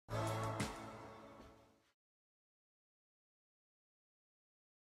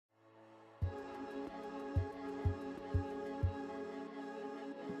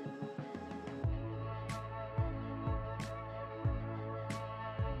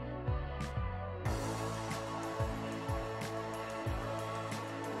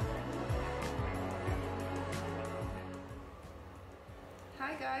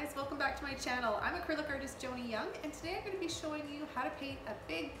guys, welcome back to my channel. I'm acrylic artist Joni Young, and today I'm going to be showing you how to paint a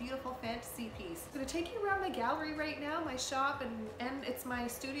big beautiful fantasy piece. I'm going to take you around my gallery right now, my shop, and it's my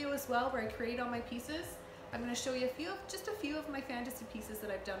studio as well where I create all my pieces. I'm going to show you just a few of my fantasy pieces that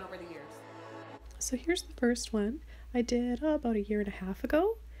I've done over the years. So here's the first one I did about a year and a half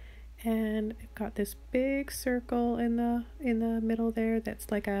ago, and I've got this big circle in the middle there that's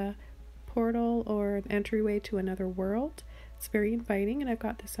like a portal or an entryway to another world. It's very inviting, and I've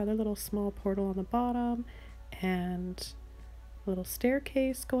got this other little small portal on the bottom and a little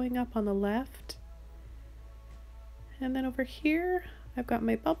staircase going up on the left. And then over here I've got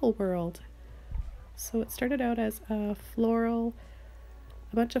my bubble world. So it started out as a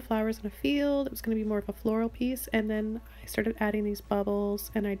bunch of flowers in a field. It was going to be more of a floral piece, and then I started adding these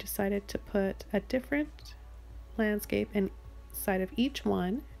bubbles, and I decided to put a different landscape inside of each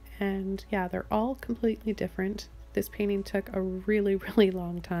one. And yeah, they're all completely different. This painting took a really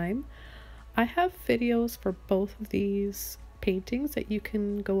long time. I have videos for both of these paintings that you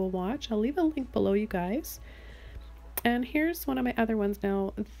can go watch. I'll leave a link below, you guys. And here's one of my other ones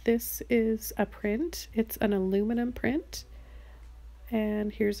now. This is a print. It's an aluminum print.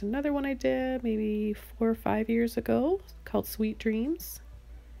 And here's another one I did maybe 4 or 5 years ago called Sweet Dreams.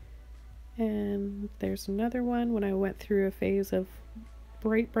 And there's another one when I went through a phase of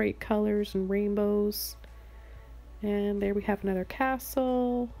bright colors and rainbows. And there we have another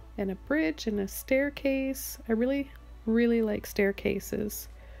castle and a bridge and a staircase. I really like staircases.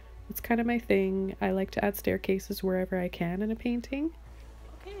 It's kind of my thing. I like to add staircases wherever I can in a painting.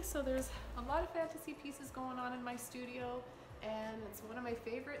 Okay, so there's a lot of fantasy pieces going on in my studio, and it's one of my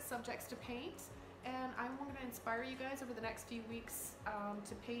favorite subjects to paint. And I'm going to inspire you guys over the next few weeks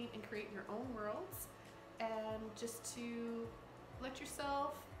to paint and create your own worlds, and just to let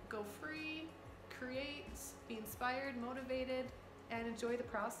yourself go free, create, be inspired, motivated, and enjoy the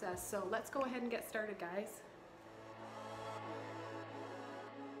process. So let's go ahead and get started, guys.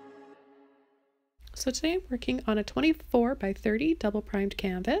 So today I'm working on a 24 by 30 double primed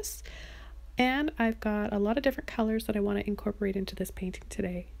canvas, and I've got a lot of different colors that I want to incorporate into this painting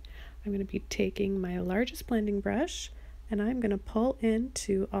today. I'm going to be taking my largest blending brush, and I'm going to pull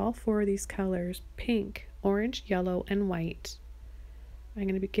into all 4 of these colors: pink, orange, yellow, and white. I'm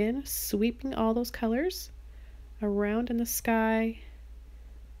going to begin sweeping all those colors around in the sky,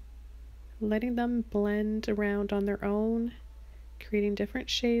 letting them blend around on their own, creating different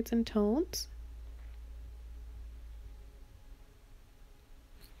shades and tones.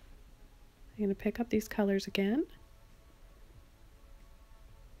 I'm going to pick up these colors again.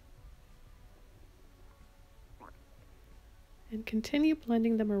 And continue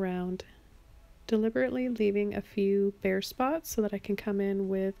blending them around, deliberately leaving a few bare spots so that I can come in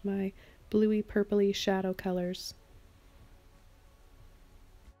with my bluey purpley shadow colors.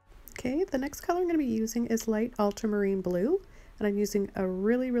 Okay, the next color I'm going to be using is light ultramarine blue, and I'm using a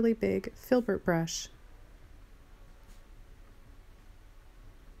really big Filbert brush.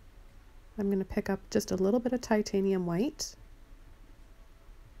 I'm going to pick up just a little bit of titanium white,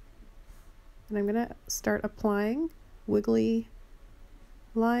 and I'm going to start applying wiggly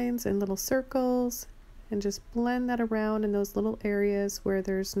lines and little circles, and just blend that around in those little areas where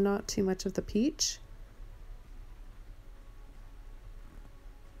there's not too much of the peach.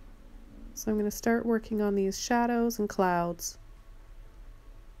 So I'm going to start working on these shadows and clouds,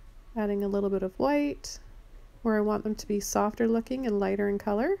 adding a little bit of white where I want them to be softer looking and lighter in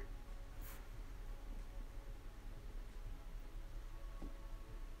color.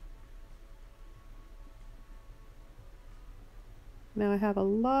 Now I have a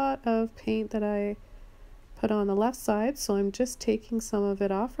lot of paint that I put on the left side, so I'm just taking some of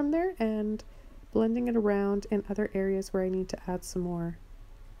it off from there and blending it around in other areas where I need to add some more.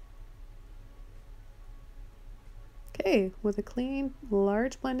 Okay, with a clean,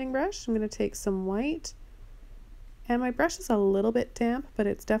 large blending brush, I'm going to take some white, and my brush is a little bit damp, but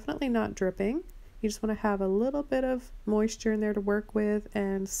it's definitely not dripping. You just want to have a little bit of moisture in there to work with,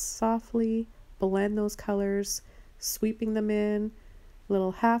 and softly blend those colors, sweeping them in,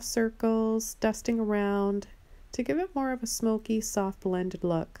 little half circles, dusting around to give it more of a smoky, soft blended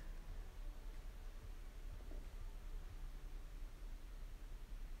look.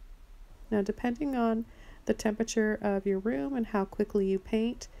 Now, depending on the temperature of your room and how quickly you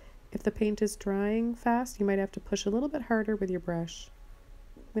paint, if the paint is drying fast, you might have to push a little bit harder with your brush.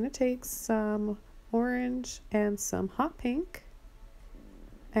 I'm going to take some orange and some hot pink,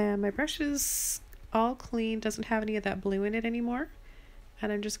 and my brush is all clean, doesn't have any of that blue in it anymore,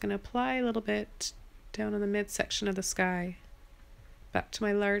 and I'm just going to apply a little bit down on the midsection of the sky. Back to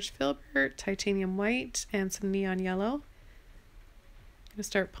my large Filbert, titanium white, and some neon yellow. I'm going to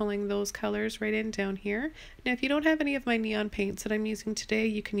start pulling those colors right in down here. Now if you don't have any of my neon paints that I'm using today,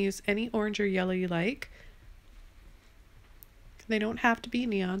 you can use any orange or yellow you like. They don't have to be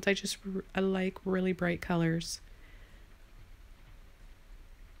neons, I like really bright colors.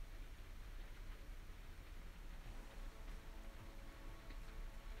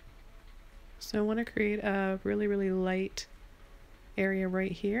 So I want to create a really, really light area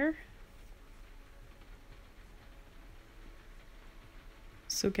right here.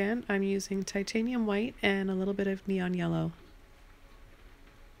 So again, I'm using titanium white and a little bit of neon yellow.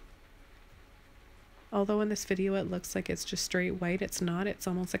 Although in this video it looks like it's just straight white, it's not. It's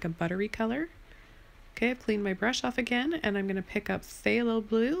almost like a buttery color. Okay, I've cleaned my brush off again, and I'm going to pick up phthalo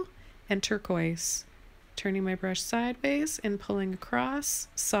blue and turquoise. Turning my brush sideways and pulling across,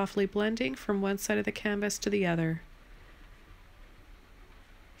 softly blending from one side of the canvas to the other.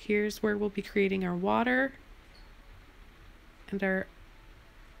 Here's where we'll be creating our water and our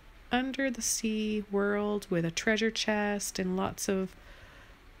under the sea world with a treasure chest and lots of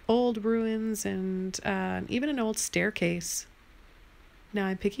old ruins and even an old staircase. Now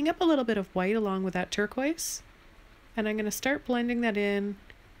I'm picking up a little bit of white along with that turquoise, and I'm going to start blending that in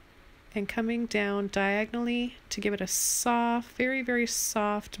and coming down diagonally to give it a soft, very, very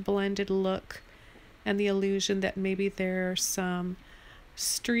soft blended look, and the illusion that maybe there are some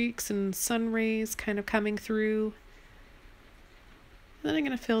streaks and sun rays kind of coming through. And then I'm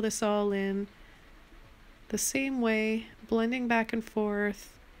going to fill this all in the same way, blending back and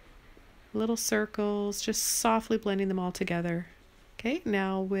forth, little circles, just softly blending them all together. Okay,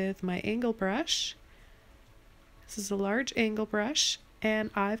 now with my angle brush, this is a large angle brush, and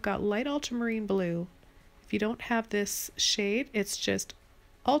I've got light ultramarine blue. If you don't have this shade, it's just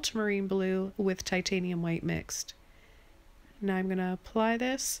ultramarine blue with titanium white mixed. Now I'm going to apply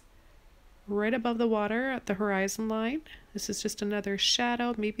this right above the water at the horizon line. This is just another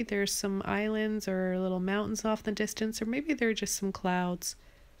shadow. Maybe there's some islands or little mountains off in the distance, or maybe they're just some clouds.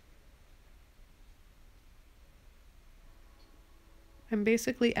 I'm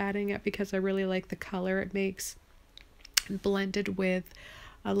basically adding it because I really like the color it makes, blended with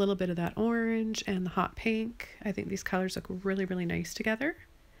a little bit of that orange and the hot pink. I think these colors look really, really nice together.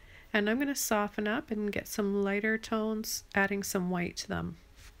 And I'm going to soften up and get some lighter tones, adding some white to them.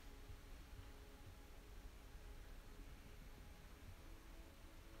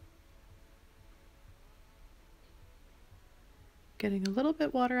 Getting a little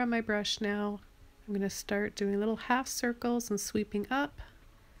bit water on my brush now. I'm going to start doing little half circles and sweeping up,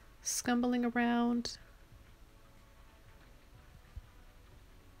 scumbling around.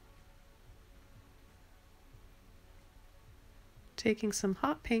 Taking some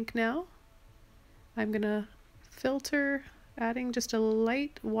hot pink now. I'm going to filter, adding just a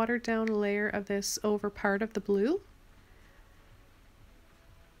light watered down layer of this over part of the blue.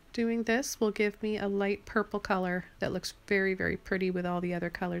 Doing this will give me a light purple color that looks very, very pretty with all the other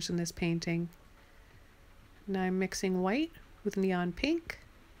colors in this painting. Now I'm mixing white with neon pink.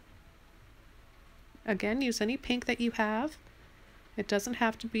 Again, use any pink that you have. It doesn't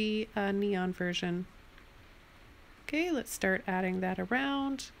have to be a neon version. Okay, let's start adding that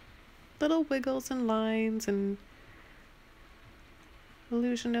around. Little wiggles and lines and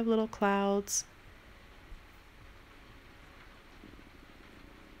illusion of little clouds.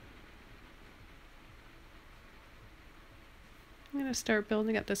 I'm going to start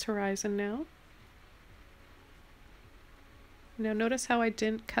building up this horizon now. Now notice how I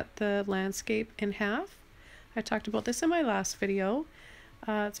didn't cut the landscape in half. I talked about this in my last video.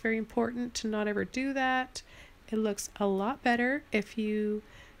 It's very important to not ever do that. It looks a lot better if you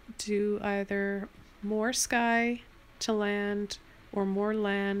do either more sky to land or more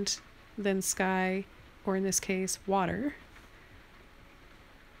land than sky, or in this case, water.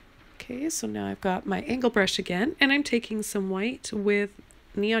 Okay, so now I've got my angle brush again, and I'm taking some white with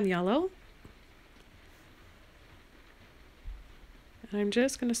neon yellow. And I'm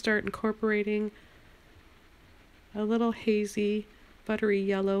just going to start incorporating a little hazy, buttery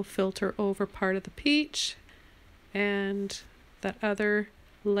yellow filter over part of the peach and that other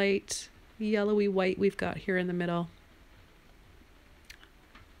light yellowy white we've got here in the middle.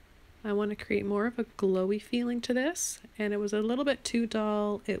 I want to create more of a glowy feeling to this, and it was a little bit too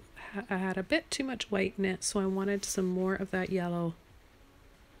dull. I had a bit too much white in it, so I wanted some more of that yellow.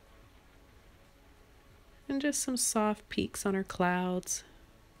 And just some soft peaks on our clouds.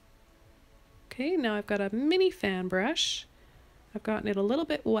 Okay, now I've got a mini fan brush. I've gotten it a little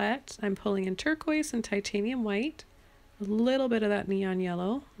bit wet. I'm pulling in turquoise and titanium white, a little bit of that neon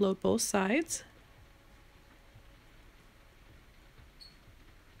yellow, load both sides.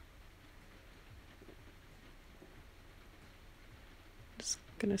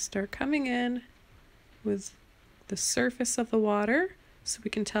 Gonna start coming in with the surface of the water so we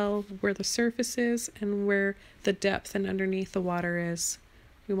can tell where the surface is and where the depth and underneath the water is.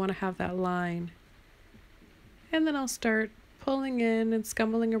 We want to have that line. And then I'll start pulling in and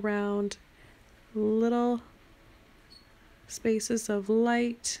scumbling around little spaces of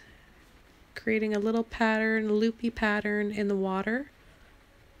light, creating a little pattern, a loopy pattern in the water,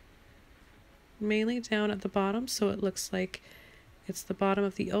 mainly down at the bottom so it looks like it's the bottom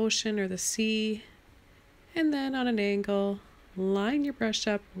of the ocean or the sea. And then on an angle, line your brush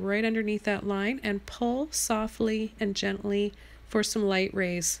up right underneath that line and pull softly and gently for some light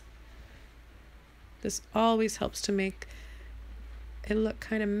rays. This always helps to make it look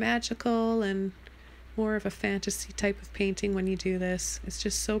kind of magical and more of a fantasy type of painting when you do this. It's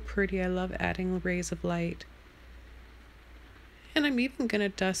just so pretty. I love adding rays of light. And I'm even going to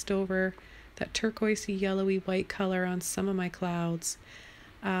dust over that turquoisey yellowy white color on some of my clouds.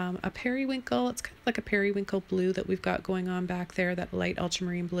 A periwinkle, it's kind of like a periwinkle blue that we've got going on back there, that light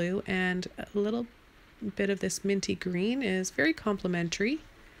ultramarine blue, and a little bit of this minty green is very complementary.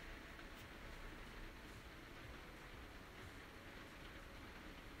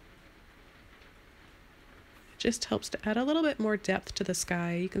 It just helps to add a little bit more depth to the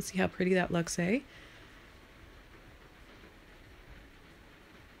sky. You can see how pretty that looks, eh?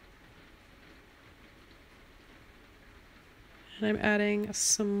 And I'm adding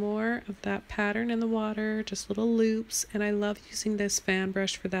some more of that pattern in the water, just little loops. And I love using this fan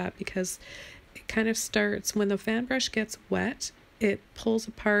brush for that because it kind of starts, when the fan brush gets wet, it pulls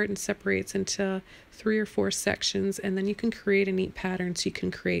apart and separates into 3 or 4 sections, and then you can create a neat pattern. So you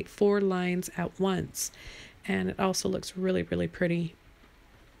can create 4 lines at once. And it also looks really, really pretty.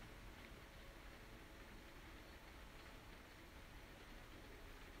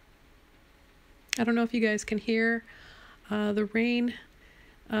 I don't know if you guys can hear the rain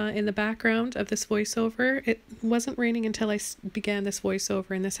in the background of this voiceover. It wasn't raining until I began this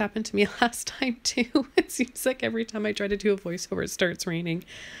voiceover, and this happened to me last time too. It seems like every time I try to do a voiceover, it starts raining.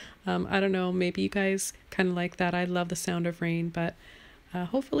 I don't know, maybe you guys kind of like that. I love the sound of rain, but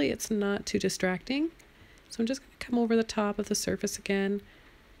hopefully it's not too distracting. So I'm just going to come over the top of the surface again,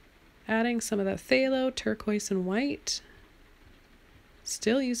 adding some of that phthalo, turquoise, and white.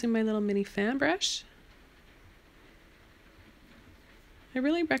 Still using my little mini fan brush. I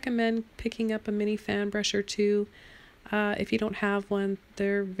really recommend picking up a mini fan brush or two if you don't have one.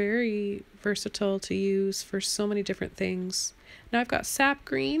 They're very versatile to use for so many different things. Now I've got sap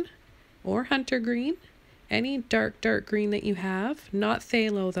green or hunter green, any dark green that you have, not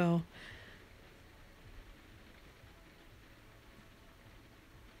phthalo though.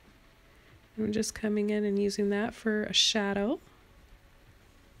 I'm just coming in and using that for a shadow.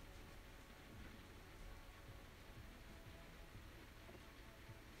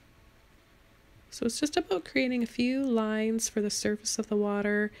 So it's just about creating a few lines for the surface of the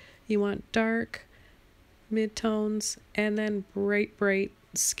water. You want dark, mid-tones, and then bright,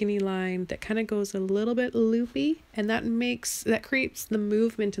 skinny line that kind of goes a little bit loopy, and that creates the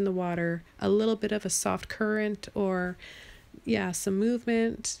movement in the water, a little bit of a soft current, or yeah, some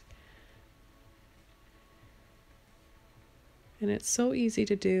movement. And it's so easy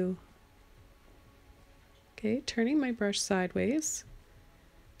to do. Okay, turning my brush sideways.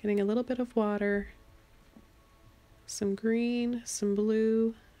 Getting a little bit of water, some green, some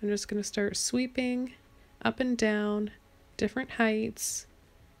blue. I'm just going to start sweeping up and down, different heights,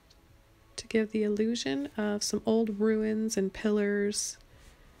 to give the illusion of some old ruins and pillars,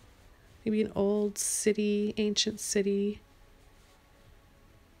 maybe an old city, ancient city.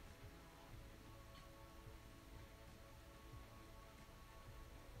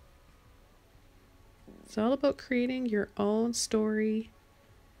 It's all about creating your own story.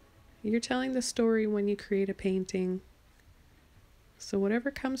 You're telling the story when you create a painting. So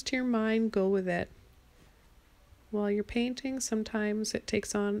whatever comes to your mind, go with it. While you're painting, sometimes it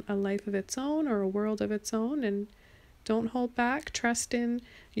takes on a life of its own or a world of its own, and don't hold back. Trust in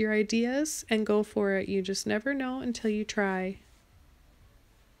your ideas and go for it. You just never know until you try.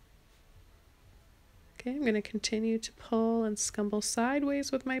 Okay, I'm going to continue to pull and scumble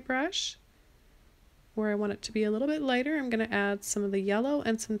sideways with my brush. Where I want it to be a little bit lighter, I'm going to add some of the yellow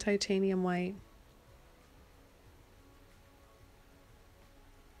and some titanium white.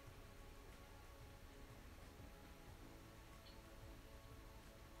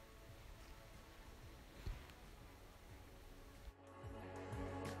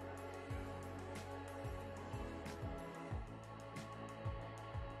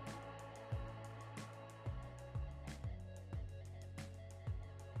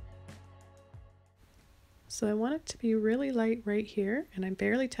 So I want it to be really light right here, and I'm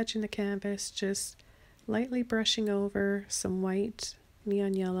barely touching the canvas, just lightly brushing over some white,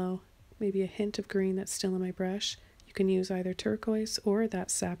 neon yellow, maybe a hint of green that's still in my brush. You can use either turquoise or that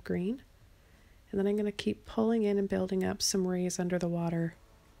sap green. And then I'm going to keep pulling in and building up some rays under the water.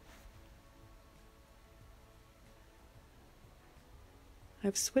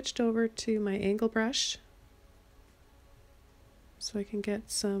 I've switched over to my angle brush so I can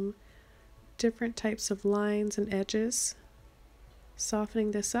get some different types of lines and edges, softening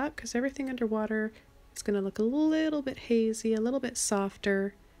this up because everything underwater is going to look a little bit hazy, a little bit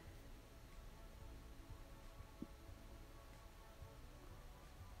softer.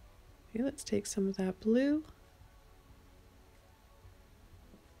 Okay, let's take some of that blue.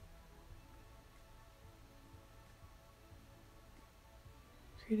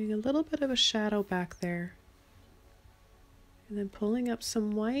 Creating a little bit of a shadow back there. And then pulling up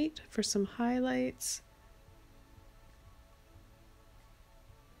some white for some highlights.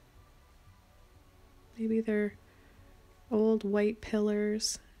 Maybe they're old white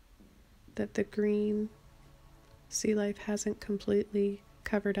pillars that the green sea life hasn't completely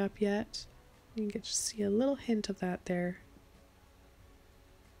covered up yet. You can just see a little hint of that there.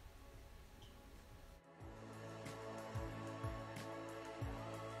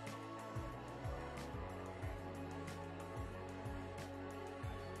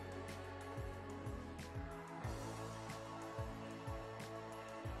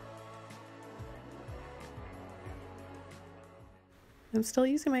 I'm still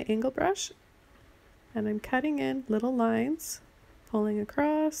using my angle brush, and I'm cutting in little lines, pulling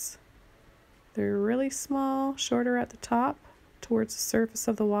across. They're really small, shorter at the top towards the surface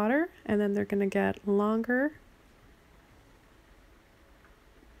of the water, and then they're going to get longer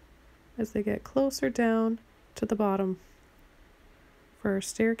as they get closer down to the bottom for our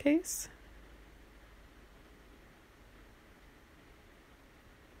staircase.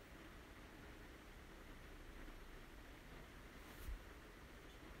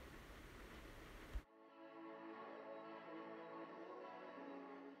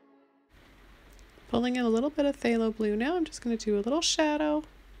 Pulling in a little bit of phthalo blue now, I'm just going to do a little shadow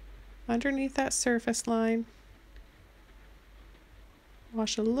underneath that surface line.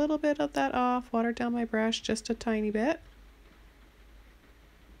 Wash a little bit of that off, water down my brush just a tiny bit.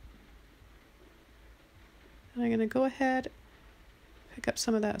 And I'm going to go ahead, pick up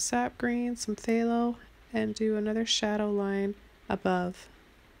some of that sap green, some phthalo, and do another shadow line above.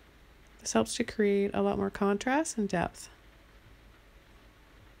 This helps to create a lot more contrast and depth.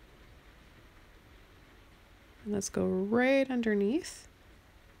 And let's go right underneath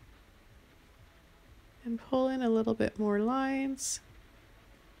and pull in a little bit more lines,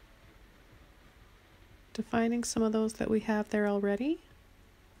 defining some of those that we have there already.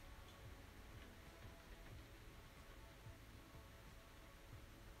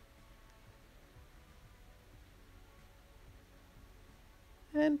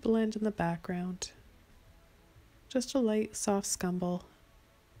 And blend in the background. Just a light, soft scumble.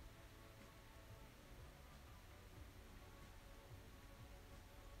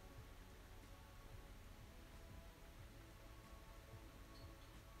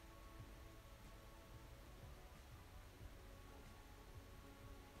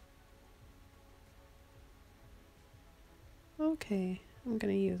 Okay, I'm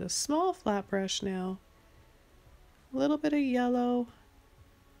going to use a small flat brush now. A little bit of yellow,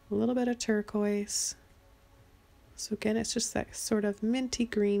 a little bit of turquoise. So again, it's just that sort of minty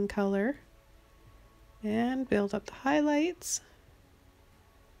green color. And build up the highlights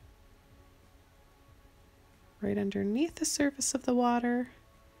right underneath the surface of the water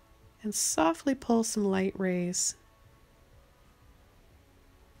and softly pull some light rays.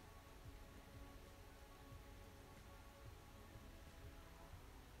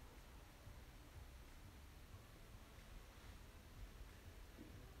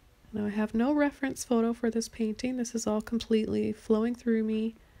 Now I have no reference photo for this painting. This is all completely flowing through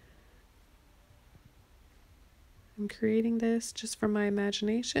me. I'm creating this just from my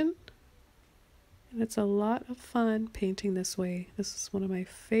imagination. And it's a lot of fun painting this way. This is one of my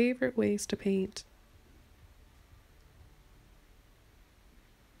favorite ways to paint.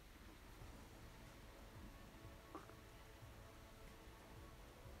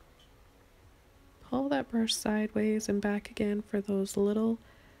 Pull that brush sideways and back again for those little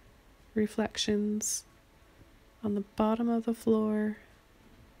reflections on the bottom of the floor,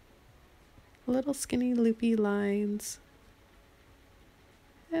 little skinny loopy lines,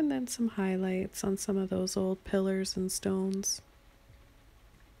 and then some highlights on some of those old pillars and stones.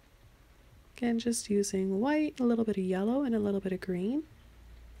 Again, just using white, a little bit of yellow, and a little bit of green.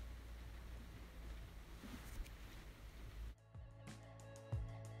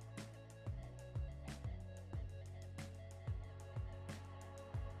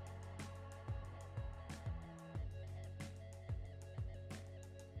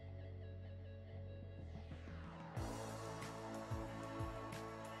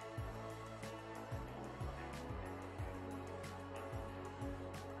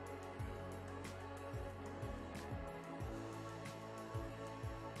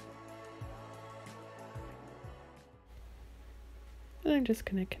 And I'm just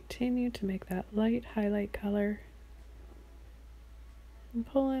going to continue to make that light highlight color and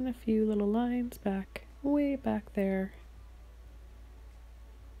pull in a few little lines back, way back there.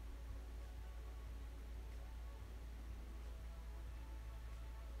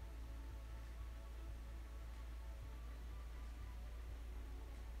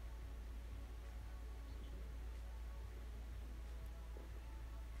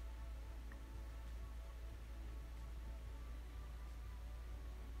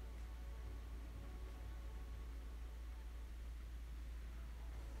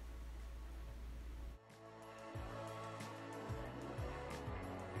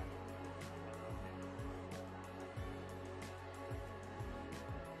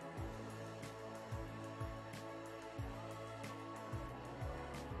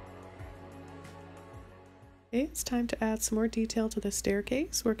 Okay, it's time to add some more detail to the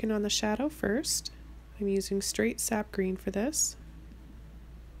staircase, working on the shadow first. I'm using straight sap green for this.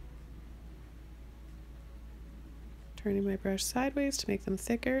 Turning my brush sideways to make them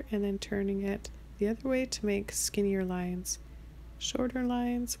thicker, and then turning it the other way to make skinnier lines. Shorter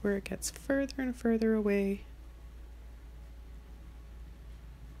lines where it gets further and further away.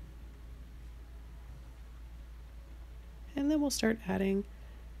 And then we'll start adding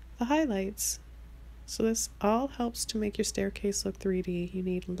the highlights. So this all helps to make your staircase look 3D. You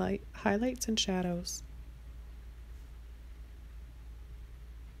need light highlights and shadows.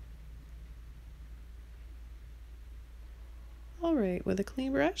 Alright, with a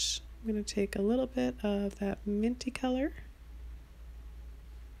clean brush, I'm going to take a little bit of that minty color,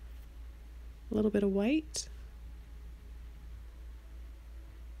 a little bit of white,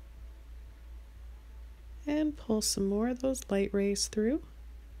 and pull some more of those light rays through.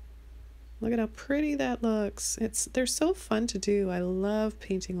 Look at how pretty that looks. They're so fun to do. I love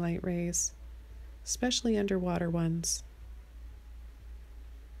painting light rays, especially underwater ones.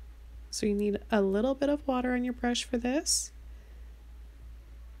 So you need a little bit of water on your brush for this.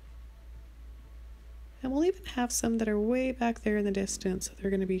 And we'll even have some that are way back there in the distance, so they're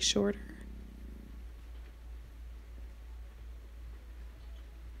going to be shorter.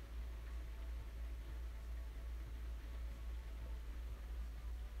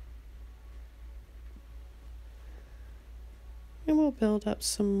 And we'll build up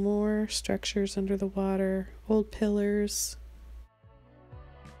some more structures under the water, old pillars.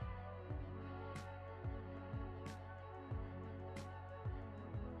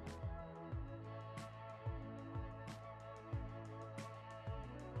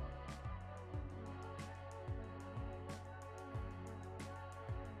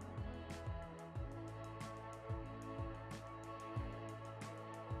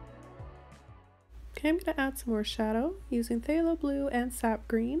 Okay, I'm going to add some more shadow using phthalo blue and sap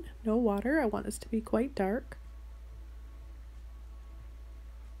green. No water, I want this to be quite dark.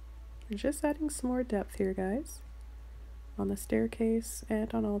 I'm just adding some more depth here, guys, on the staircase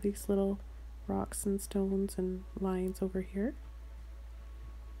and on all these little rocks and stones and lines over here.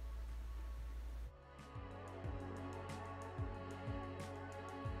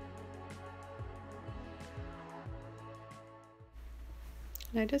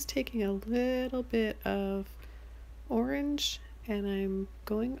 And I'm just taking a little bit of orange and I'm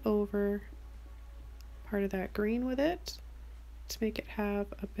going over part of that green with it to make it have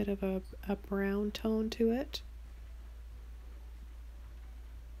a bit of a brown tone to it.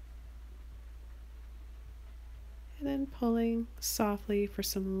 And then pulling softly for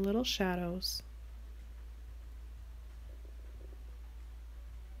some little shadows.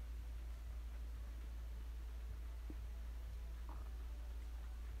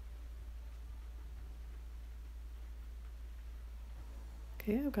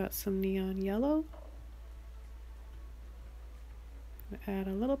 Okay, I've got some neon yellow. I'm going to add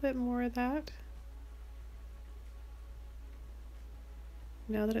a little bit more of that.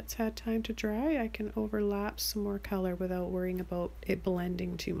 Now that it's had time to dry, I can overlap some more color without worrying about it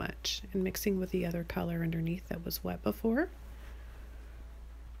blending too much and mixing with the other color underneath that was wet before.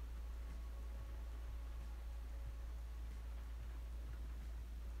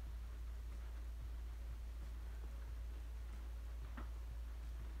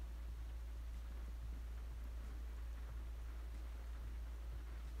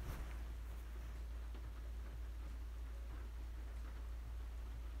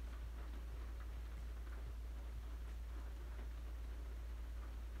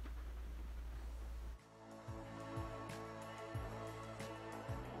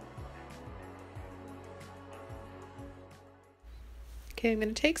 Okay, I'm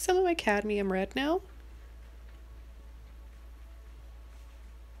going to take some of my cadmium red now.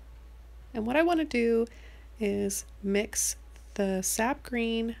 And what I want to do is mix the sap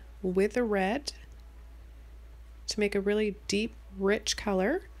green with the red to make a really deep, rich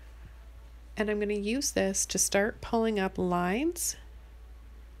color. And I'm going to use this to start pulling up lines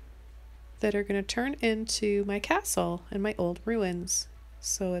that are going to turn into my castle and my old ruins.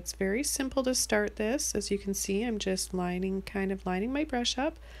 So it's very simple to start this. As you can see, I'm just kind of lining my brush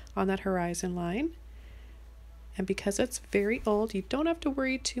up on that horizon line. And because it's very old, you don't have to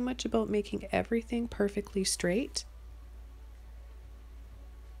worry too much about making everything perfectly straight.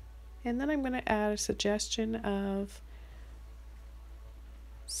 And then I'm going to add a suggestion of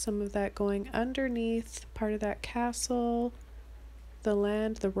some of that going underneath part of that castle. The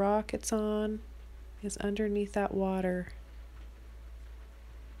land, the rock it's on, is underneath that water.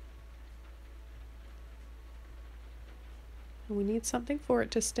 And we need something for it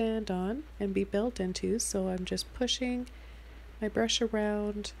to stand on and be built into, so I'm just pushing my brush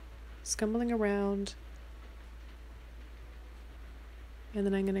around, scumbling around, and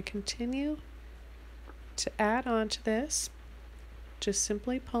then I'm going to continue to add on to this, just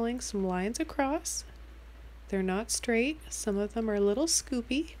simply pulling some lines across. They're not straight, some of them are a little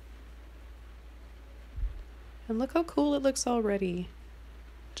scoopy. And look how cool it looks already,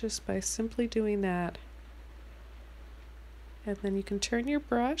 just by simply doing that. And then you can turn your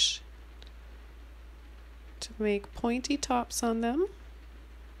brush to make pointy tops on them,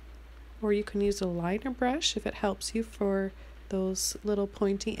 or you can use a liner brush if it helps you for those little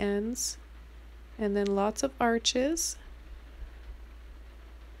pointy ends. And then lots of arches.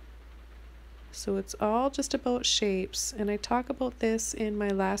 So it's all just about shapes, and I talk about this in my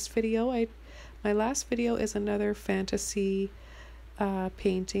last video. My last video is another fantasy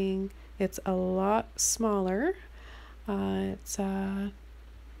painting. It's a lot smaller. It's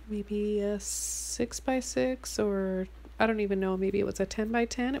maybe a 6x6, or I don't even know, maybe it was a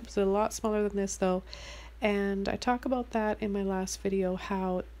 10x10. It was a lot smaller than this though. And I talk about that in my last video,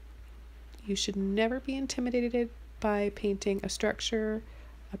 how you should never be intimidated by painting a structure,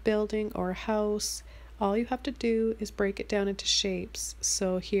 a building, or a house. All you have to do is break it down into shapes.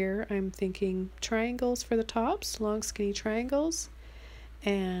 So here I'm thinking triangles for the tops, long skinny triangles,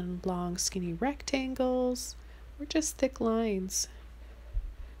 and long skinny rectangles, or just thick lines,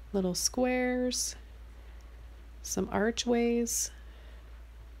 little squares, some archways.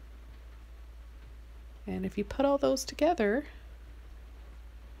 And if you put all those together,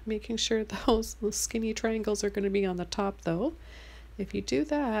 making sure those skinny triangles are going to be on the top though, if you do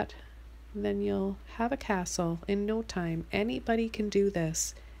that, then you'll have a castle in no time. Anybody can do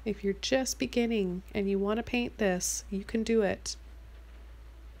this. If you're just beginning and you want to paint this, you can do it.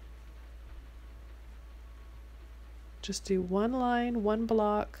 Just do one line, one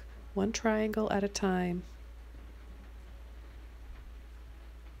block, one triangle at a time.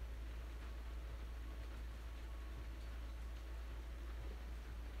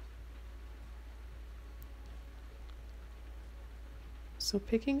 So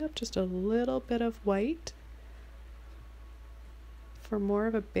picking up just a little bit of white for more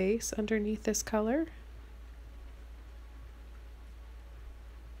of a base underneath this color.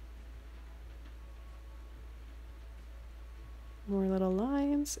 More little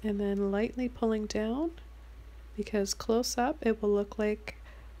lines, and then lightly pulling down, because close up it will look like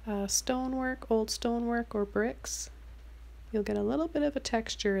stonework, old stonework or bricks. You'll get a little bit of a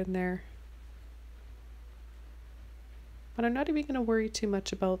texture in there. But I'm not even going to worry too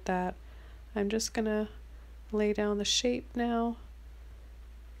much about that. I'm just going to lay down the shape now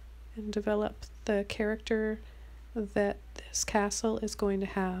and develop the character that this castle is going to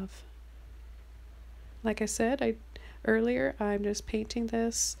have. Like I said earlier, I'm just painting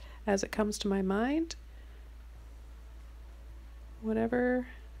this as it comes to my mind. Whatever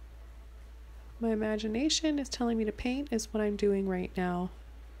my imagination is telling me to paint is what I'm doing right now.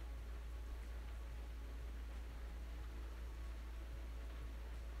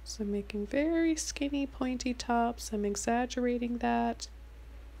 So I'm making very skinny pointy tops. I'm exaggerating that.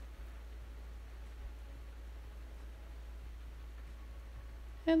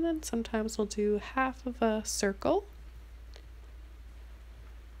 And then sometimes we'll do half of a circle,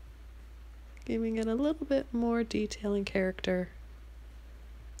 giving it a little bit more detail and character.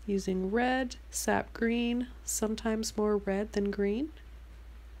 Using red, sap green, sometimes more red than green.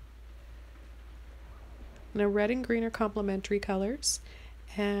 Now red and green are complementary colors,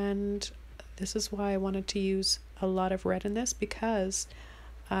 and this is why I wanted to use a lot of red in this, because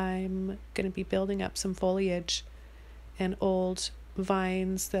I'm going to be building up some foliage and old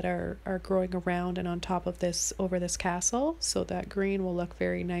vines that are growing around and on top of this, over this castle, so that green will look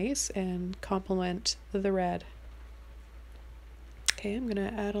very nice and complement the red. Okay, I'm going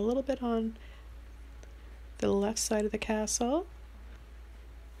to add a little bit on the left side of the castle.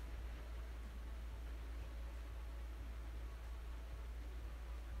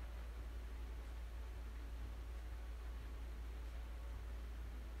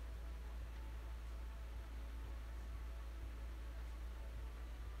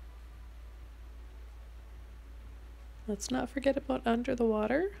 Let's not forget about under the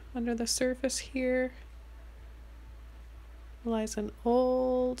water. Under the surface here lies an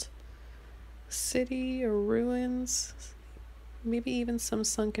old city or ruins, maybe even some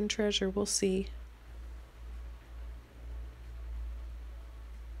sunken treasure, we'll see.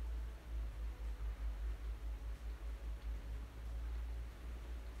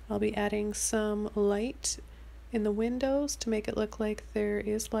 I'll be adding some light in the windows to make it look like there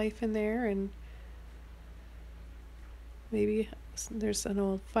is life in there, and maybe there's an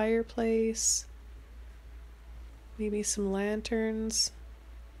old fireplace, maybe some lanterns.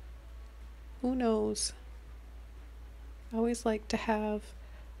 Who knows? I always like to have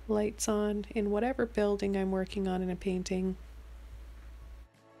lights on in whatever building I'm working on in a painting.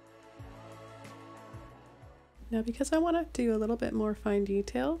 Now, because I want to do a little bit more fine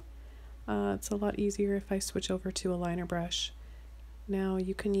detail, it's a lot easier if I switch over to a liner brush. Now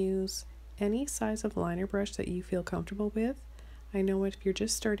you can use any size of liner brush that you feel comfortable with. I know if you're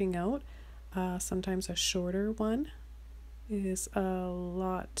just starting out, sometimes a shorter one is a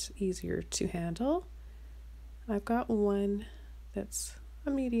lot easier to handle. I've got one that's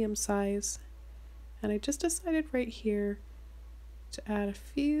a medium size, and I just decided right here to add a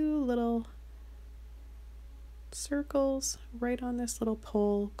few little circles right on this little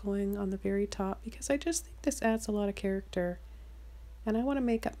pole going on the very top, because I just think this adds a lot of character, and I want to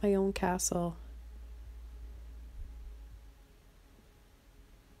make up my own castle.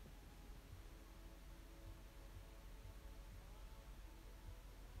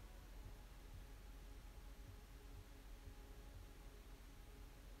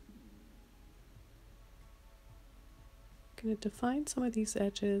 I'm going to define some of these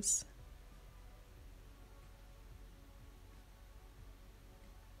edges.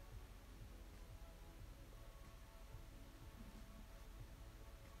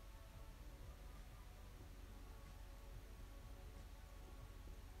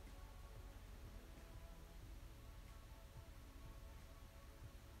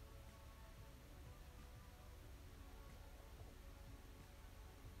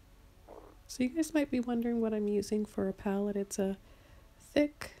 So you guys might be wondering what I'm using for a palette. It's a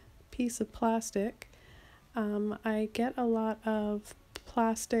thick piece of plastic. I get a lot of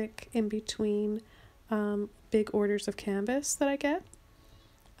plastic in between big orders of canvas that I get,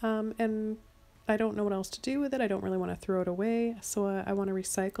 and I don't know what else to do with it. I don't really want to throw it away, so I want to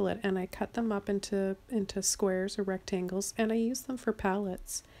recycle it, and I cut them up into squares or rectangles, and I use them for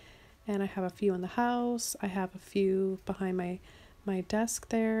palettes. And I have a few in the house. I have a few behind my desk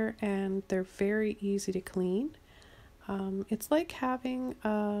there, and they're very easy to clean. It's like having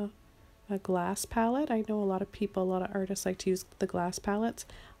a glass palette. I know a lot of people, a lot of artists like to use the glass palettes.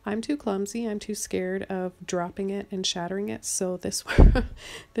 I'm too clumsy. I'm too scared of dropping it and shattering it, so this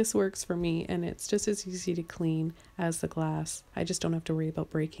this works for me, and it's just as easy to clean as the glass. I just don't have to worry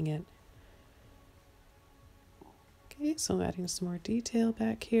about breaking it. Okay, so I'm adding some more detail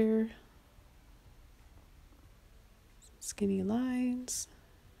back here. Skinny lines.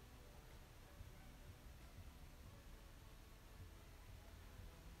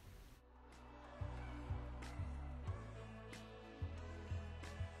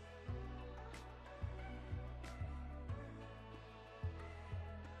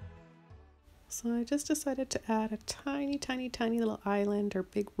 So I just decided to add a tiny little island or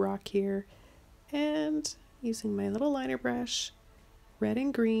big rock here, and using my little liner brush, red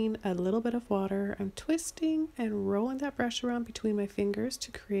and green, a little bit of water, I'm twisting and rolling that brush around between my fingers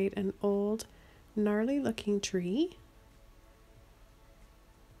to create an old gnarly looking tree.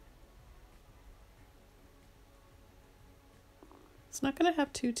 It's not going to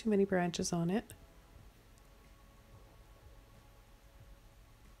have too many branches on it.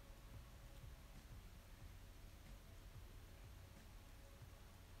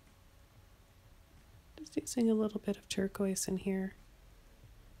 Just using a little bit of turquoise in here,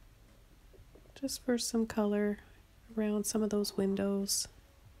 just for some color around some of those windows.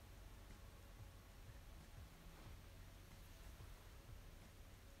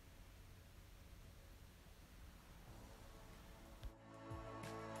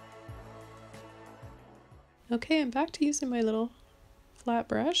 Okay, I'm back to using my little flat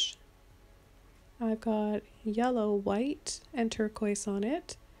brush. I've got yellow, white, and turquoise on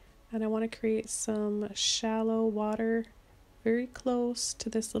it, and I want to create some shallow water very close to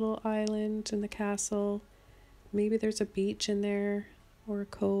this little island in the castle, maybe there's a beach in there or a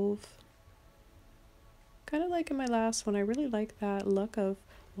cove. Kind of like in my last one, I really like that look of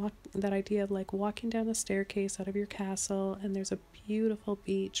that idea of like walking down the staircase out of your castle and there's a beautiful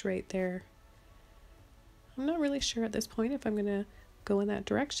beach right there. I'm not really sure at this point if I'm going to go in that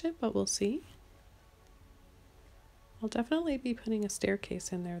direction, but we'll see. I'll definitely be putting a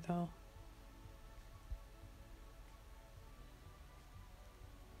staircase in there though.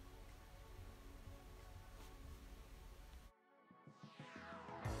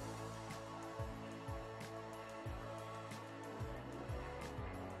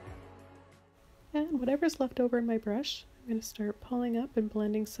 And whatever's left over in my brush, I'm going to start pulling up and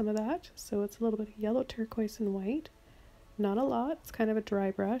blending some of that. So it's a little bit of yellow, turquoise, and white. Not a lot, it's kind of a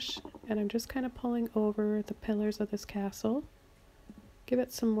dry brush. And I'm just kind of pulling over the pillars of this castle. Give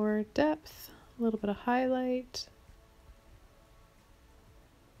it some more depth, a little bit of highlight.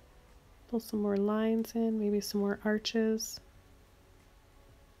 Pull some more lines in, maybe some more arches.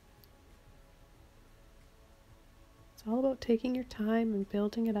 It's all about taking your time and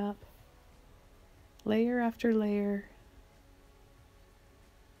building it up. Layer after layer.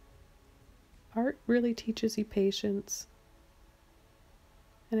 Art really teaches you patience,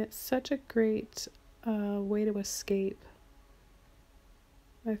 and it's such a great way to escape.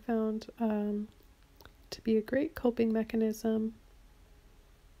 I found to be a great coping mechanism,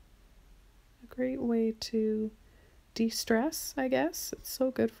 a great way to de-stress, I guess. It's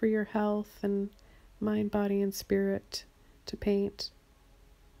so good for your health and mind, body, and spirit to paint.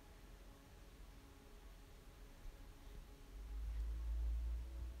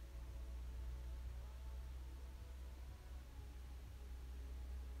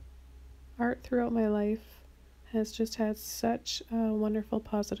 Art throughout my life has just had such a wonderful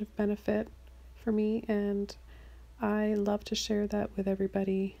positive benefit for me, and I love to share that with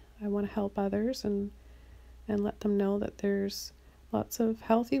everybody. I want to help others and let them know that there's lots of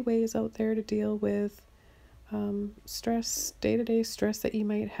healthy ways out there to deal with stress, day-to-day stress that you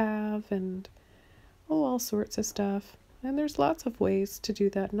might have, and all sorts of stuff. And there's lots of ways to do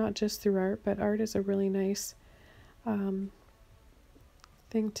that, not just through art, but art is a really nice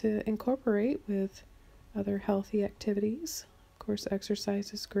thing to incorporate with other healthy activities. Of course,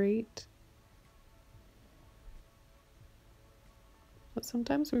 exercise is great. But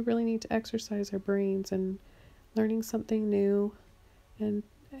sometimes we really need to exercise our brains, and learning something new and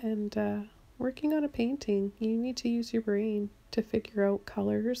working on a painting, you need to use your brain to figure out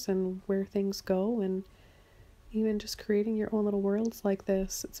colors and where things go, and even just creating your own little worlds like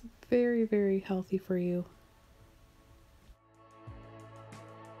this. It's very, very healthy for you.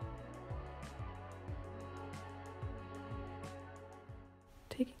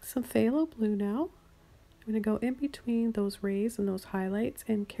 Taking some phthalo blue now, I'm going to go in between those rays and those highlights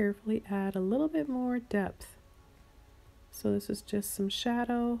and carefully add a little bit more depth. So this is just some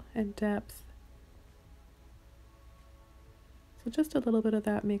shadow and depth. So just a little bit of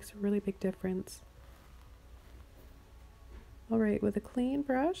that makes a really big difference. Alright, with a clean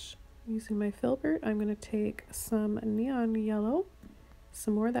brush, using my Filbert, I'm going to take some neon yellow,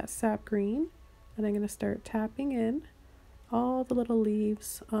 some more of that sap green, and I'm going to start tapping in all the little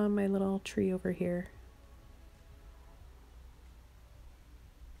leaves on my little tree over here.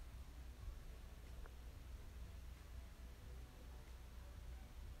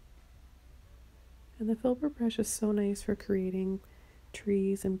 And the Filbert brush is so nice for creating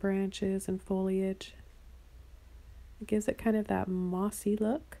trees and branches and foliage. It gives it kind of that mossy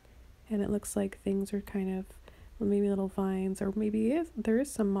look, and it looks like things are kind of, well, maybe little vines, or maybe there is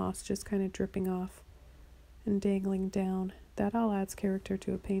some moss just kind of dripping off and dangling down. That all adds character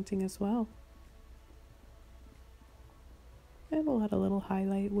to a painting as well. And we'll add a little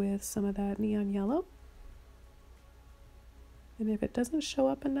highlight with some of that neon yellow. And if it doesn't show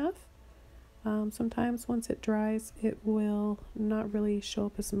up enough, sometimes once it dries, it will not really show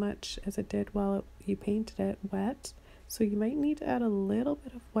up as much as it did while you painted it wet. So you might need to add a little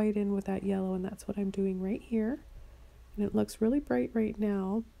bit of white in with that yellow, and that's what I'm doing right here. And it looks really bright right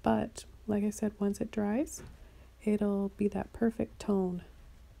now, but like I said, once it dries, it'll be that perfect tone.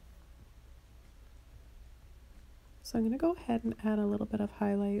 So I'm going to go ahead and add a little bit of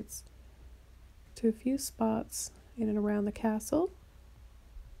highlights to a few spots in and around the castle.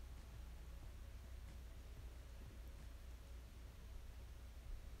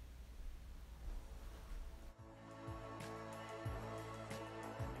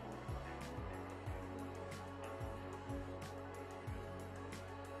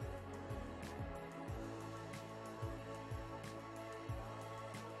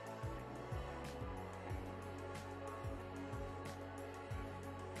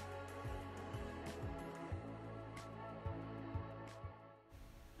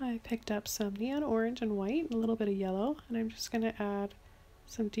 I picked up some neon orange and white and a little bit of yellow, and I'm just going to add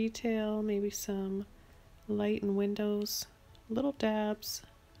some detail, maybe some light in windows, little dabs.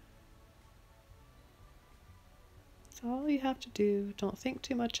 That's all you have to do. Don't think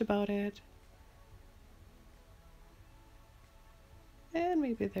too much about it. And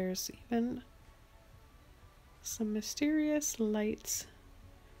maybe there's even some mysterious lights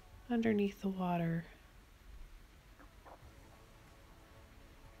underneath the water.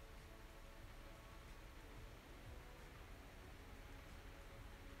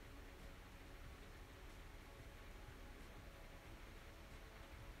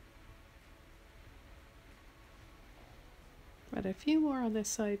 Add a few more on this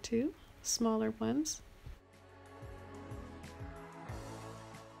side too, smaller ones.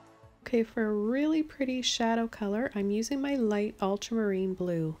 Okay, for a really pretty shadow color, I'm using my light ultramarine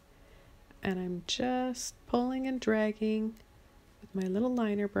blue. And I'm just pulling and dragging with my little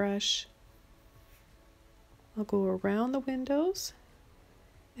liner brush. I'll go around the windows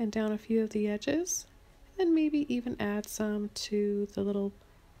and down a few of the edges, and then maybe even add some to the little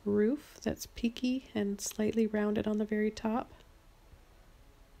roof that's peaky and slightly rounded on the very top.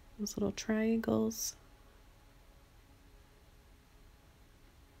 Those little triangles.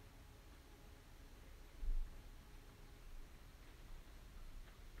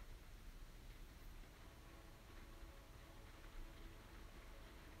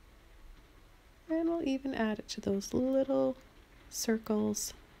 And we'll even add it to those little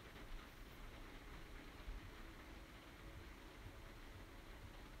circles.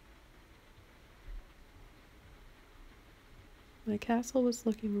 My castle was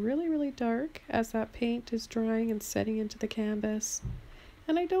looking really dark as that paint is drying and setting into the canvas.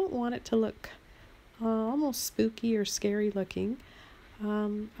 And I don't want it to look almost spooky or scary looking.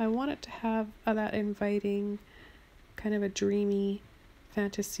 I want it to have that inviting, kind of a dreamy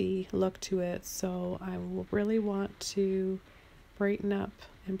fantasy look to it, so I will really want to brighten up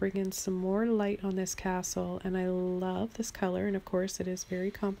and bring in some more light on this castle. And I love this color, and of course it is very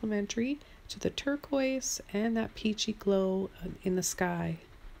complementary to the turquoise and that peachy glow in the sky.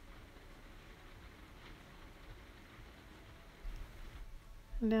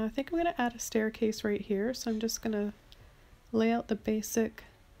 Now I think I'm going to add a staircase right here, so I'm just going to lay out the basic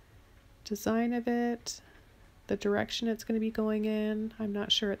design of it, the direction it's going to be going in. I'm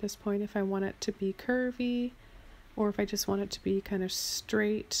not sure at this point if I want it to be curvy or if I just want it to be kind of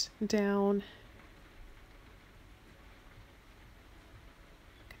straight down.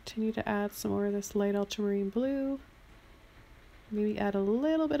 Continue to add some more of this light ultramarine blue. Maybe add a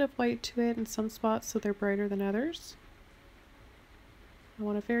little bit of white to it in some spots so they're brighter than others. I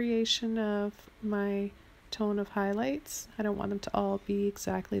want a variation of my tone of highlights. I don't want them to all be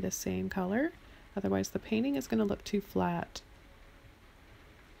exactly the same color. Otherwise the painting is going to look too flat.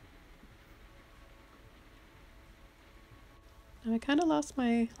 Now I kind of lost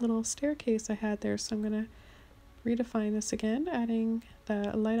my little staircase I had there, so I'm going to redefine this again, adding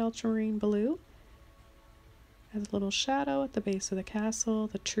the light ultramarine blue as a little shadow at the base of the castle,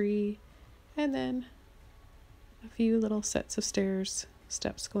 the tree, and then a few little sets of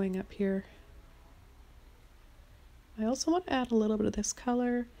steps going up here. I also want to add a little bit of this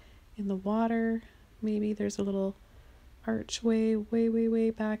color in the water. Maybe there's a little archway way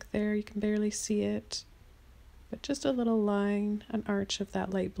back there. You can barely see it, but just a little line, an arch of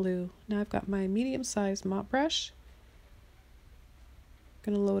that light blue. Now I've got my medium-sized mop brush.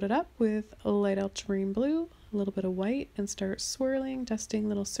 I'm going to load it up with a light ultramarine blue, a little bit of white, and start swirling, dusting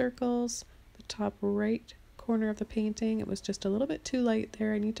little circles. The top right corner of the painting, it was just a little bit too light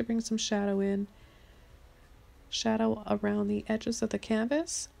there. I need to bring some shadow in. Shadow around the edges of the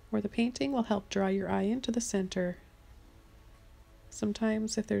canvas or the painting will help draw your eye into the center.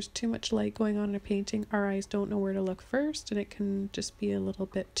 Sometimes if there's too much light going on in a painting, our eyes don't know where to look first, and it can just be a little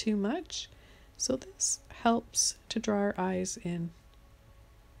bit too much. So this helps to draw our eyes in.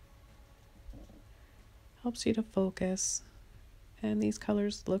 Helps you to focus, and these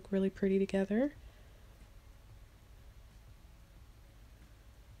colors look really pretty together.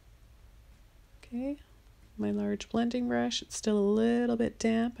 Okay, my large blending brush, it's still a little bit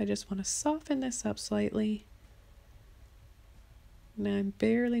damp. I just want to soften this up slightly. Now I'm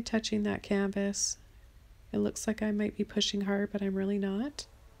barely touching that canvas. It looks like I might be pushing hard, but I'm really not.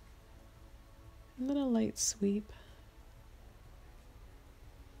 And then a light sweep.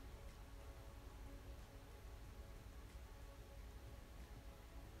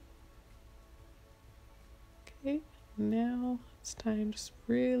 Okay, now it's time to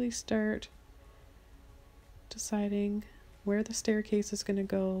really start deciding where the staircase is going to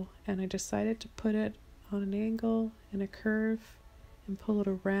go, and I decided to put it on an angle and a curve and pull it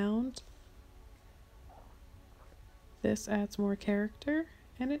around. This adds more character,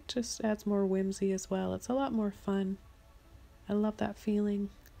 and it just adds more whimsy as well. It's a lot more fun. I love that feeling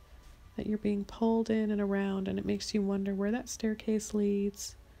that you're being pulled in and around, and it makes you wonder where that staircase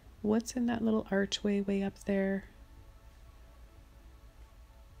leads. What's in that little archway way up there?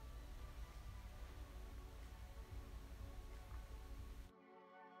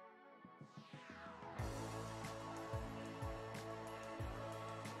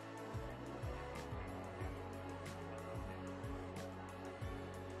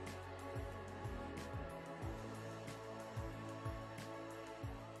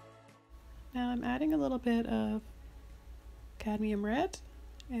 Now I'm adding a little bit of cadmium red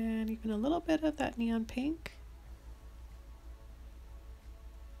and even a little bit of that neon pink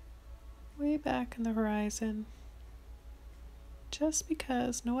way back in the horizon, just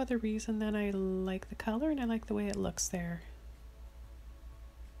because, no other reason than I like the color and I like the way it looks there.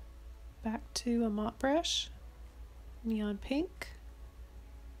 Back to a mop brush, neon pink,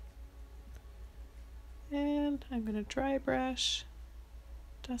 and I'm going to dry brush,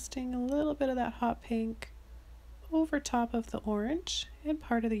 dusting a little bit of that hot pink over top of the orange and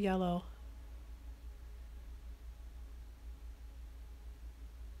part of the yellow.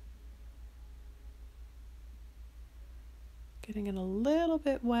 Getting it a little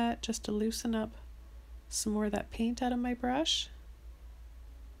bit wet just to loosen up some more of that paint out of my brush.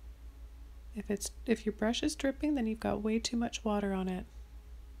 If your brush is dripping, then you've got way too much water on it.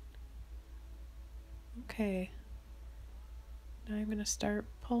 Okay. Now I'm going to start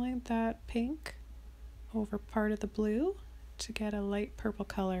pulling that pink over part of the blue to get a light purple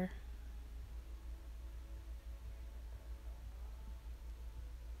color.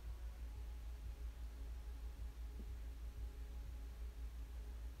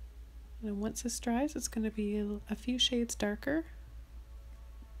 And once this dries, it's going to be a few shades darker.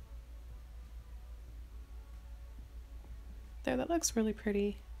 There, that looks really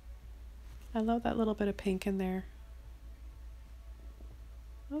pretty. I love that little bit of pink in there.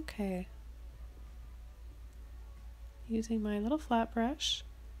 Okay. Using my little flat brush,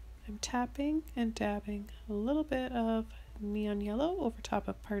 I'm tapping and dabbing a little bit of neon yellow over top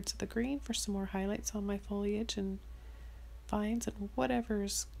of parts of the green for some more highlights on my foliage and vines and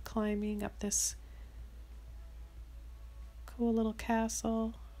whatever's climbing up this cool little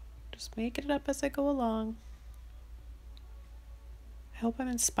castle. Just making it up as I go along. I hope I'm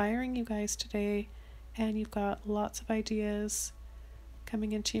inspiring you guys today and you've got lots of ideas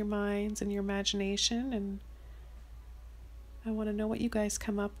coming into your minds and your imagination, and I want to know what you guys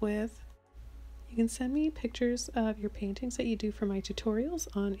come up with. You can send me pictures of your paintings that you do for my tutorials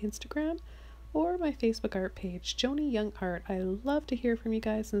on Instagram or my Facebook art page, Joni Young Art. I love to hear from you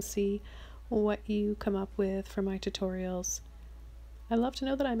guys and see what you come up with for my tutorials. I love to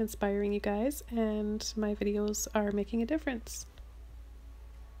know that I'm inspiring you guys and my videos are making a difference.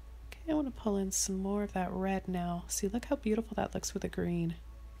 Okay, I want to pull in some more of that red now. See, look how beautiful that looks with the green.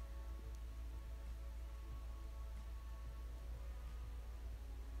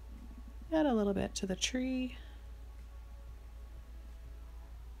 Add a little bit to the tree.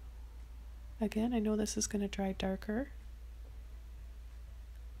 Again, I know this is going to dry darker.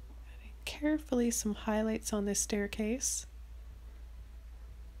 Adding carefully some highlights on this staircase.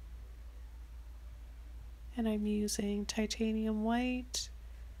 And I'm using titanium white,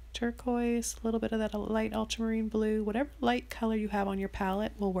 turquoise, a little bit of that light ultramarine blue, whatever light color you have on your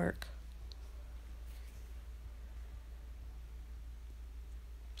palette will work.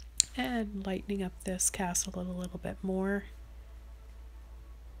 And lightening up this castle a little bit more.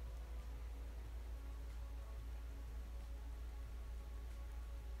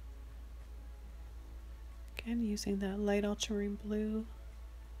 Again, using that light ultramarine blue.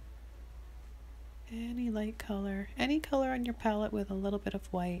 Any light color, any color on your palette with a little bit of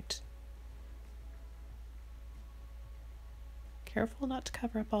white. Careful not to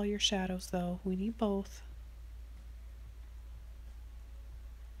cover up all your shadows though, we need both.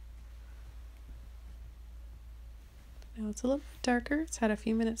 Now it's a little bit darker, it's had a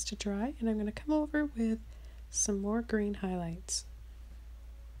few minutes to dry, and I'm going to come over with some more green highlights.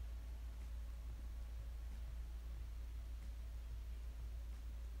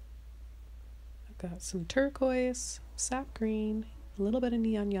 I've got some turquoise, sap green, a little bit of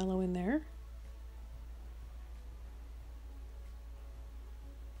neon yellow in there.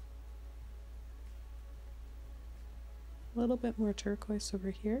 A little bit more turquoise over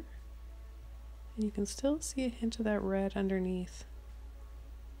here. And you can still see a hint of that red underneath.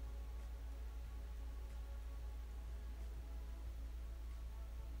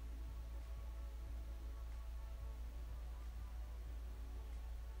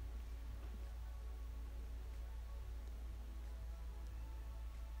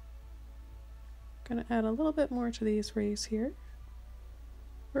 Gonna add a little bit more to these rays here.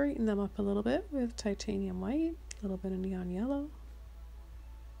 Brighten them up a little bit with titanium white, a little bit of neon yellow.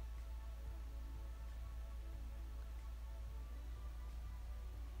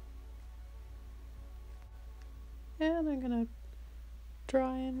 And I'm gonna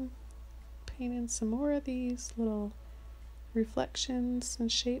draw in, paint in some more of these little reflections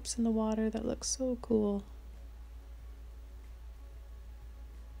and shapes in the water that look so cool.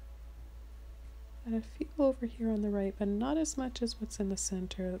 Add a few over here on the right, but not as much as what's in the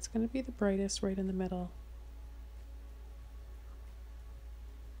center. That's going to be the brightest right in the middle.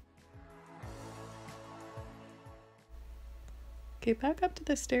 Okay, back up to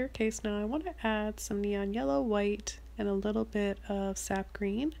the staircase now. I want to add some neon yellow, white, and a little bit of sap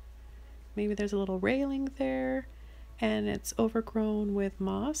green. Maybe there's a little railing there, and it's overgrown with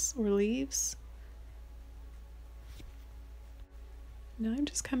moss or leaves. Now I'm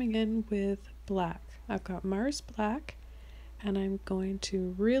just coming in with black. I've got Mars black, and I'm going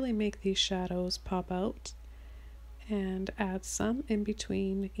to really make these shadows pop out and add some in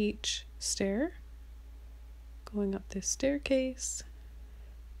between each stair. Going up this staircase,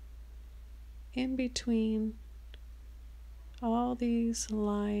 in between all these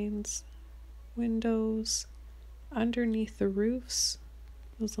lines, windows, underneath the roofs,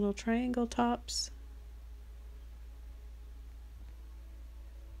 those little triangle tops.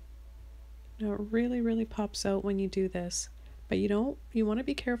 Now it really pops out when you do this, but you want to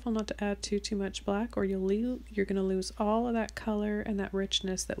be careful not to add too much black, or you're going to lose all of that color and that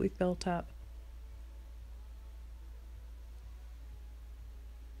richness that we've built up.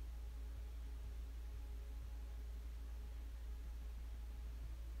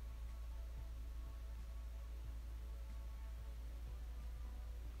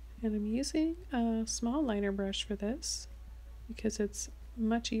 And I'm using a small liner brush for this because it's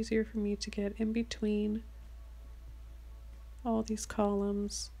much easier for me to get in between all these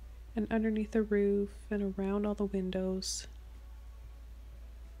columns and underneath the roof and around all the windows.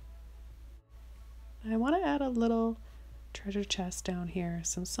 I want to add a little treasure chest down here,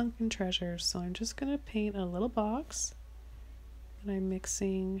 some sunken treasures, so I'm just going to paint a little box, and I'm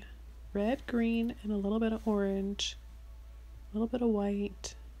mixing red, green, and a little bit of orange, a little bit of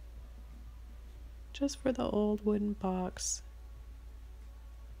white, just for the old wooden box.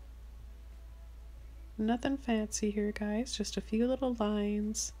 Nothing fancy here, guys, just a few little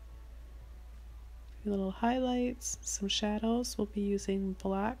lines, a few little highlights, some shadows. We'll be using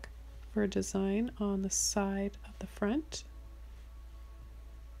black for a design on the side of the front.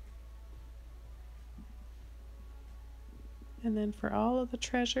 And then for all of the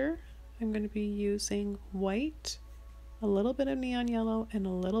treasure, I'm going to be using white, a little bit of neon yellow, and a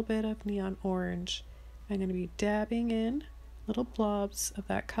little bit of neon orange. I'm going to be dabbing in little blobs of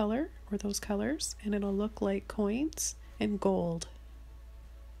that color or those colors, and it'll look like coins and gold.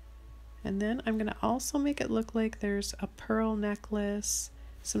 And then I'm going to also make it look like there's a pearl necklace,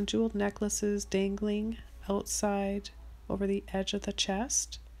 some jeweled necklaces dangling outside over the edge of the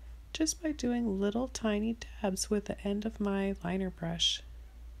chest, just by doing little tiny dabs with the end of my liner brush.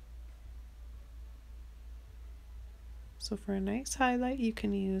 So for a nice highlight, you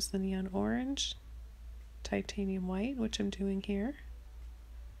can use the neon orange, titanium white, which I'm doing here.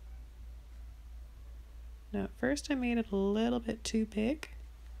 Now at first I made it a little bit too big,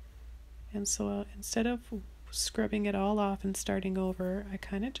 and so instead of scrubbing it all off and starting over, I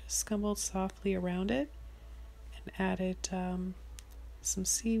kind of just scumbled softly around it and added some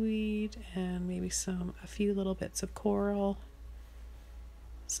seaweed and maybe a few little bits of coral.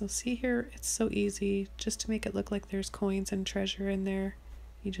 So see here, it's so easy just to make it look like there's coins and treasure in there.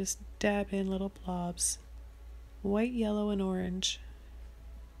 You just dab in little blobs, white, yellow, and orange.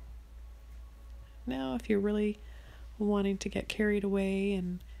 Now if you're really wanting to get carried away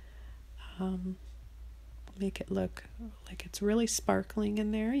and make it look like it's really sparkling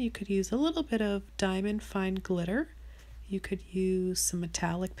in there, you could use a little bit of diamond fine glitter. You could use some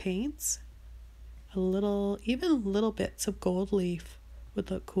metallic paints, even little bits of gold leaf would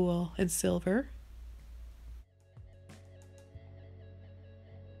look cool, and silver.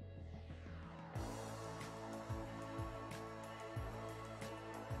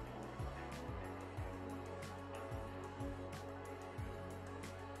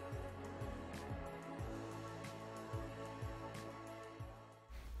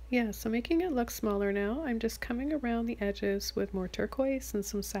 Yeah, so making it look smaller now, I'm just coming around the edges with more turquoise and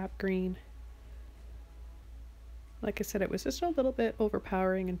some sap green. Like I said, it was just a little bit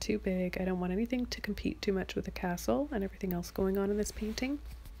overpowering and too big. I don't want anything to compete too much with the castle and everything else going on in this painting.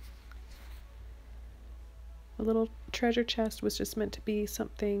 The little treasure chest was just meant to be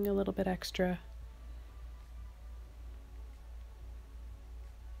something a little bit extra.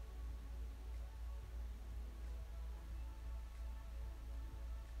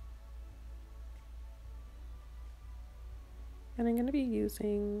 I'm going to be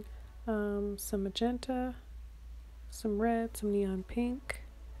using some magenta, some red, some neon pink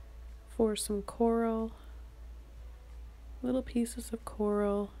for some coral, little pieces of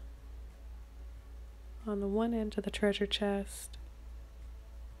coral on the one end of the treasure chest.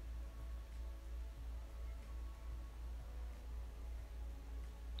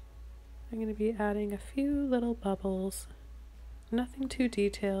 I'm going to be adding a few little bubbles, nothing too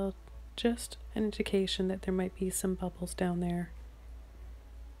detailed, just an indication that there might be some bubbles down there.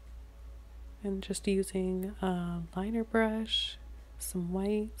 And just using a liner brush, some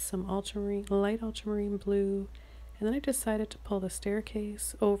white, some ultramarine, light ultramarine blue, and then I decided to pull the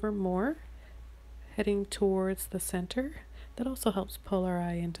staircase over more, heading towards the center. That also helps pull our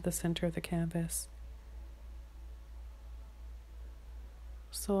eye into the center of the canvas.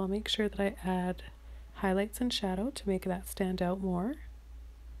 So I'll make sure that I add highlights and shadow to make that stand out more.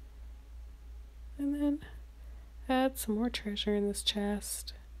 And then add some more treasure in this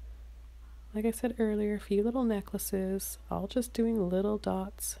chest. Like I said earlier, a few little necklaces, all just doing little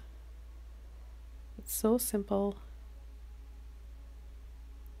dots. It's so simple.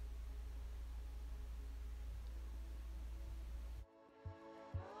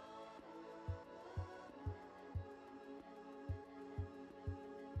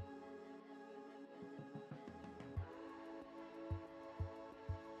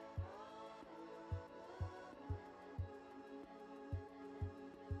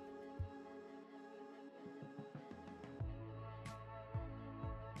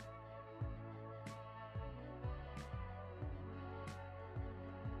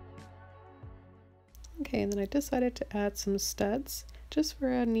 Okay, and then I decided to add some studs just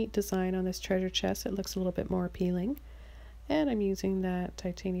for a neat design on this treasure chest. It looks a little bit more appealing. And I'm using that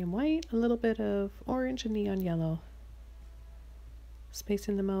titanium white, a little bit of orange and neon yellow.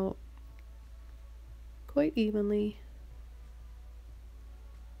 Spacing them out quite evenly.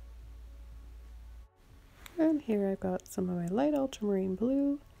 And here I've got some of my light ultramarine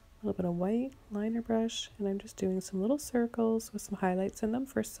blue, a little bit of white liner brush, and I'm just doing some little circles with some highlights in them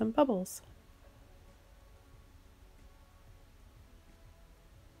for some bubbles.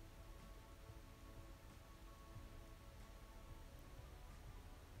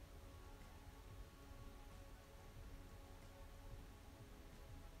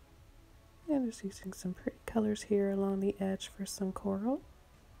 And just using some pretty colors here along the edge for some coral.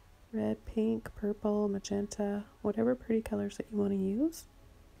 Red, pink, purple, magenta, whatever pretty colors that you want to use.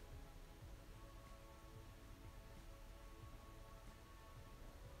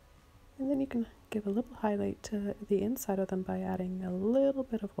 And then you can give a little highlight to the inside of them by adding a little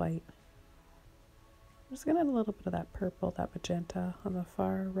bit of white. I'm just going to add a little bit of that purple, that magenta on the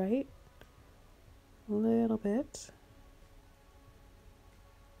far right. A little bit.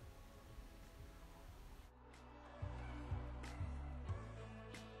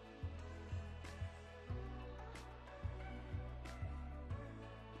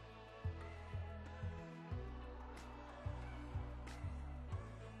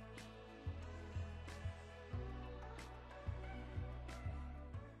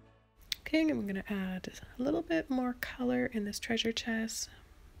 Okay, I'm going to add a little bit more color in this treasure chest.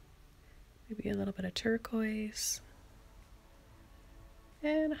 Maybe a little bit of turquoise.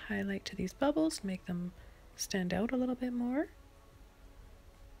 And a highlight to these bubbles to make them stand out a little bit more.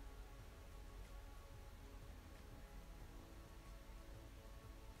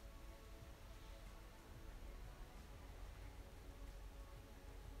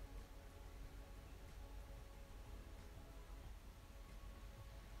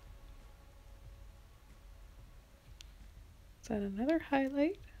 Add another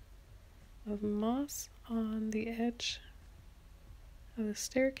highlight of moss on the edge of the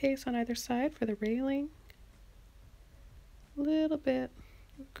staircase on either side for the railing. A little bit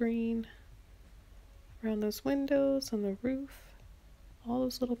of green around those windows on the roof, all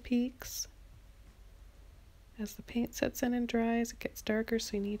those little peaks. As the paint sets in and dries, it gets darker,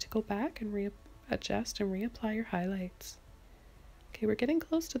 so you need to go back and readjust and reapply your highlights. Okay, we're getting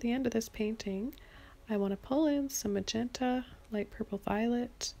close to the end of this painting. I want to pull in some magenta, light purple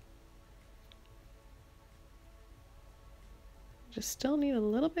violet. Just still need a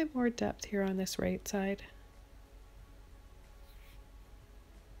little bit more depth here on this right side.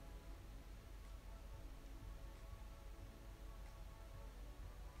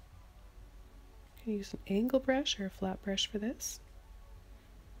 You can use an angle brush or a flat brush for this.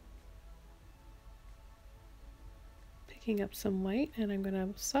 Picking up some white, and I'm going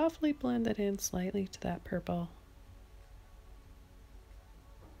to softly blend it in slightly to that purple.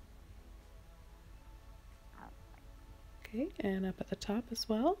 Okay, and up at the top as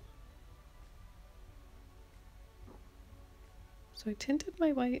well. So I tinted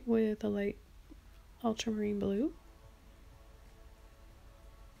my white with a light ultramarine blue,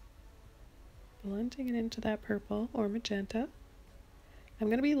 blending it into that purple or magenta. I'm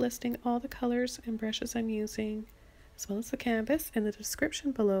going to be listing all the colors and brushes I'm using, as well as the canvas, in the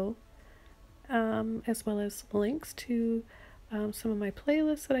description below, as well as links to some of my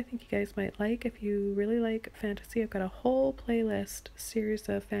playlists that I think you guys might like. If you really like fantasy, I've got a whole playlist series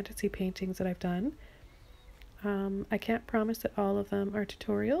of fantasy paintings that I've done. I can't promise that all of them are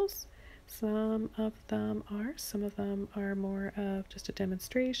tutorials. Some of them are more of just a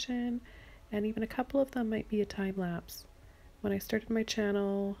demonstration, and even a couple of them might be a time lapse. When I started my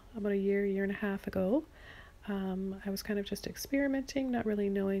channel about a year and a half ago, I was kind of just experimenting, not really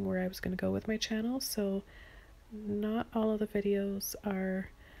knowing where I was going to go with my channel, so not all of the videos are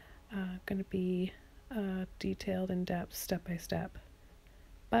going to be detailed, in depth, step by step,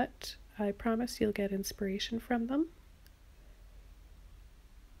 but I promise you'll get inspiration from them.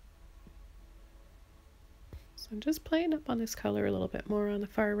 So I'm just playing up on this color a little bit more on the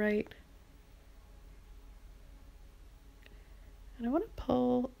far right. And I want to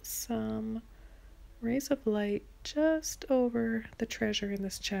pull some rays of light just over the treasure in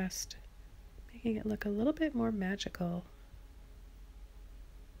this chest, making it look a little bit more magical.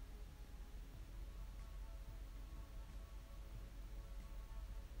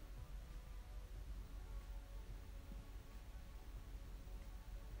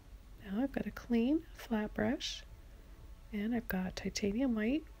 Now I've got a clean flat brush, and I've got titanium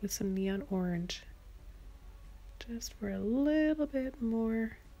white with some neon orange, just for a little bit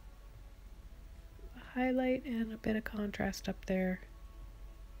more highlight and a bit of contrast up there.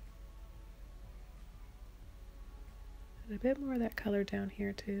 And a bit more of that color down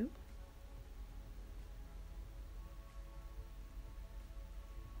here too.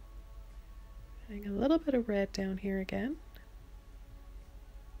 Adding a little bit of red down here again.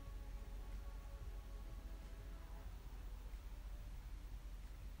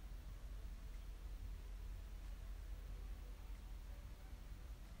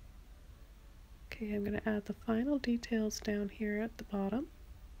 Okay, I'm going to add the final details down here at the bottom.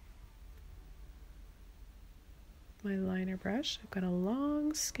 My liner brush. I've got a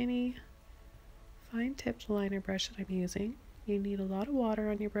long, skinny, fine-tipped liner brush that I'm using. You need a lot of water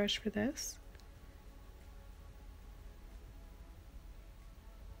on your brush for this.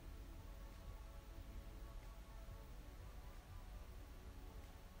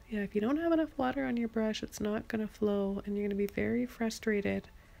 Yeah, if you don't have enough water on your brush, it's not going to flow and you're going to be very frustrated.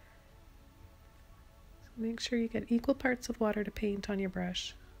 So make sure you get equal parts of water to paint on your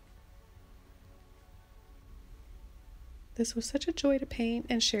brush. This was such a joy to paint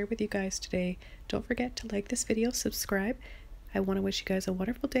and share with you guys today. Don't forget to like this video, subscribe. I want to wish you guys a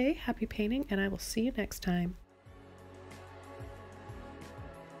wonderful day, happy painting, and I will see you next time.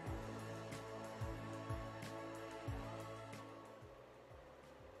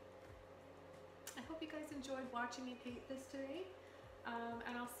 I hope you guys enjoyed watching me paint this today,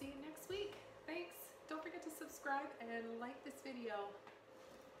 and I'll see you next week. Thanks. Don't forget to subscribe and like this video.